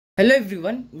Hello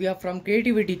everyone, we are from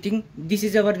Creativity Thing. This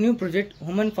is our new project,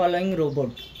 human following robot.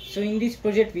 So in this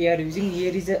project we are using,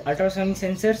 here is a ultrasonic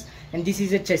sensors and this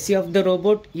is a chassis of the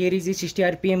robot. Here is a 60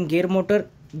 rpm gear motor.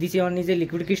 This one is a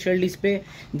liquid crystal display.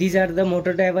 These are the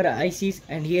motor driver ICs,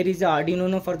 and here is the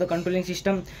Arduino for the controlling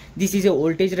system. This is a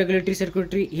voltage regulatory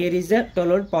circuitry. Here is the 12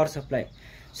 volt power supply.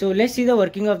 So let's see the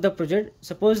working of the project.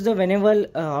 Suppose the whenever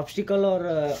obstacle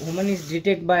or human is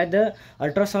detected by the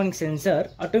ultrasonic sensor,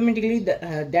 automatically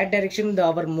that direction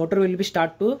our motor will be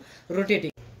start to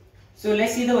rotating. So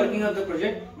let's see the working of the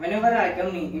project. Whenever I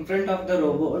come in front of the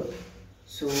robot,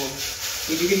 so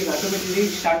it will automatically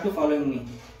start to following me.